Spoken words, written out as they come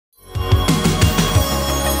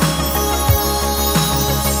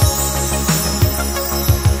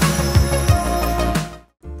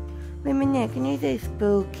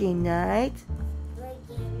spooky night.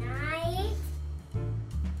 Spooky night.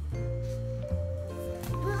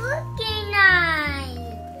 Spooky night.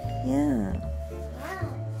 Yeah. Yeah.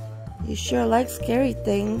 You sure like scary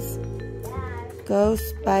things. Ghost,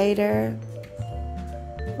 spider.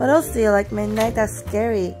 What else do you like, Midnight? That's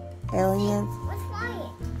scary. Aliens. What's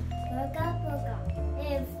quiet? Burger.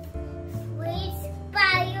 If please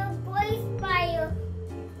spider, please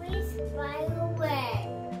spider away.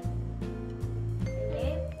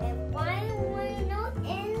 If fire were not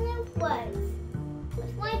in the woods,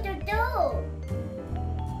 what's going to do?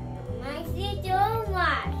 My sister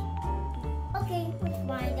was. Okay, let's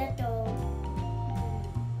find the door.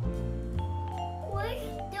 We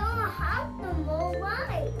still have the more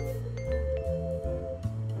lights.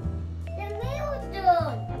 The middle door.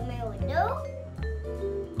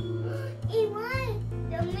 Even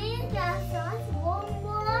the middle got us one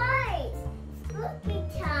more light. Spooky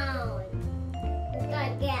town. We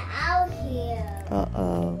gotta get out here.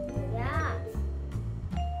 Uh-oh. Yes.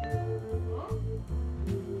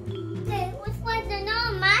 Okay, let's find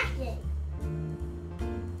another magic.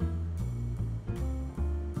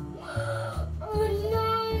 Oh no,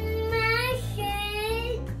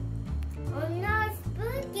 magic! Oh no,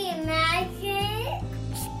 spooky magic!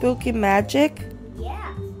 Spooky magic?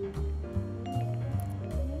 Yeah.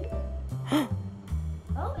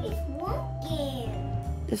 Oh, it's working.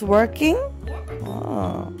 It's working? Yeah.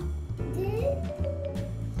 Oh.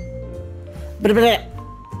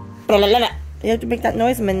 You have to make that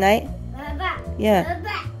noise, Midnight. Yeah.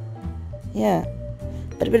 Yeah.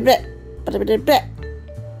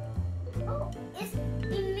 Oh,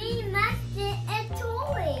 it made magic and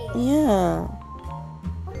toys. Yeah.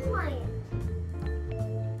 What's mine?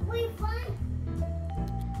 We find.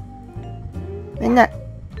 Midnight.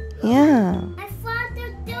 Yeah. I found the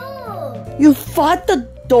door. You fought the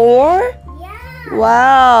door? Yeah.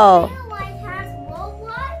 Wow. Twilight has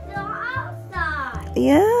robots outside.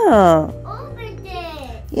 Yeah. Open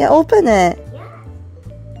it. Yeah, open it. Yeah.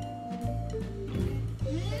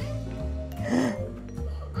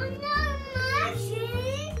 Another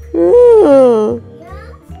magic. Ooh.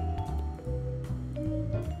 Yeah.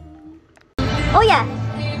 Oh yeah.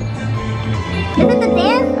 Is it the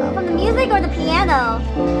dance from the music or the piano?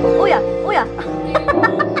 Oh yeah. Oh yeah.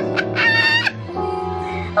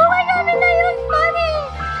 Oh my god, Midnight, it was funny.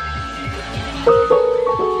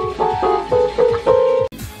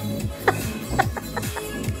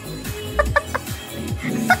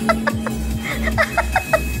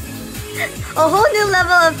 A whole new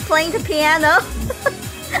level of playing the piano.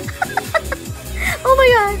 Oh my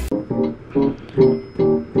god.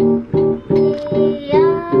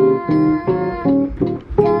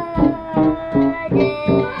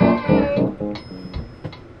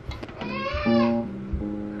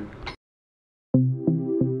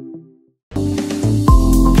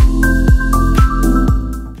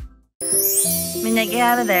 Midnight, get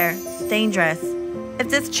out of there. It's dangerous. If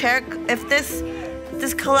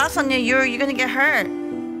this collapses on you, you're gonna get hurt.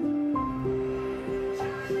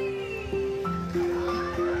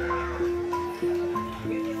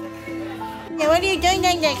 Hey, what are you doing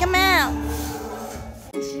down there? Come out.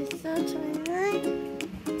 She's so tired.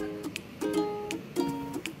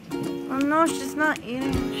 Oh no, she's not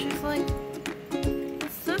eating. She's like,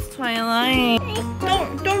 what's this, Twilight?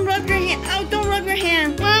 Don't rub your hand. Oh, don't rub your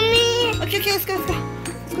hand. Mommy. Okay, let's go.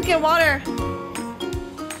 Let's go get water.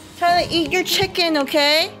 Try to eat your chicken,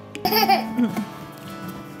 okay?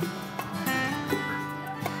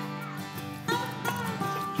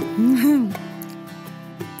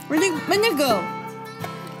 Where'd it go?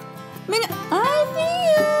 Minute, I see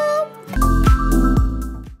you.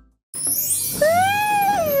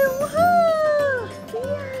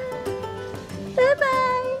 Bye bye.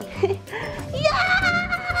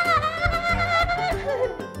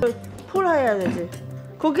 풀어야 되지.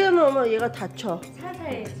 거기 하면 엄마 얘가 다쳐.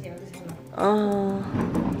 사사해야지 여기서는.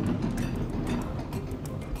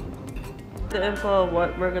 The info of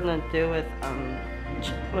what we're gonna do with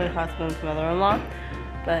my husband's mother-in-law,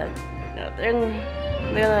 but they're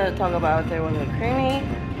gonna talk about if they want to go creamy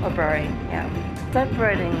or berry. Yeah,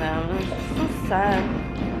 separating them is so sad.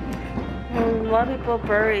 A lot of people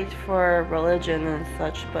bury for religion and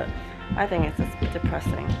such, but I think it's just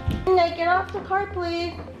depressing. Nick, get off the car,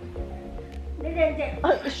 please.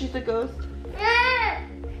 Oh, she's a ghost.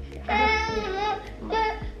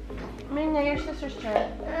 Mina, your sister's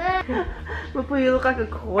turn. Before you look like a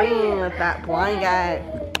queen with that blind guy.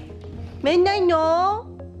 Midnight, no.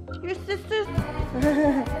 Your sister's.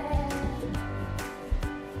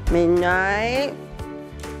 Midnight.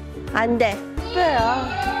 안 돼. 빼요.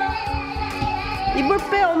 이불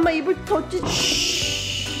빼, 엄마 이불 더 찢.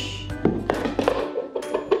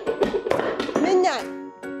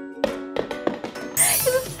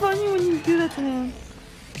 do that to him.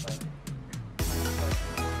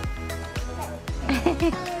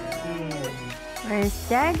 Where's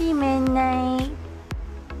Daddy Midnight?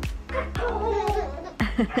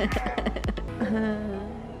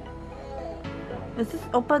 Is this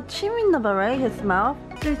오빠 침 있나봐, right? His mouth?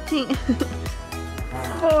 13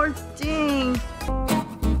 14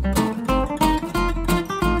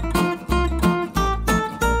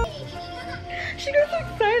 She got so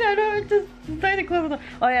excited. I don't just decided to close.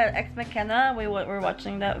 Oh yeah, Ex McKenna. We were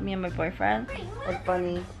watching that with me and my boyfriend. Or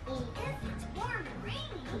Bunny.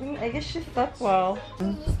 I guess she slept well.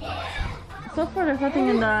 So far, there's nothing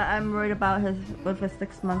in the I'm worried about with his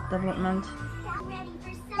 6-month development.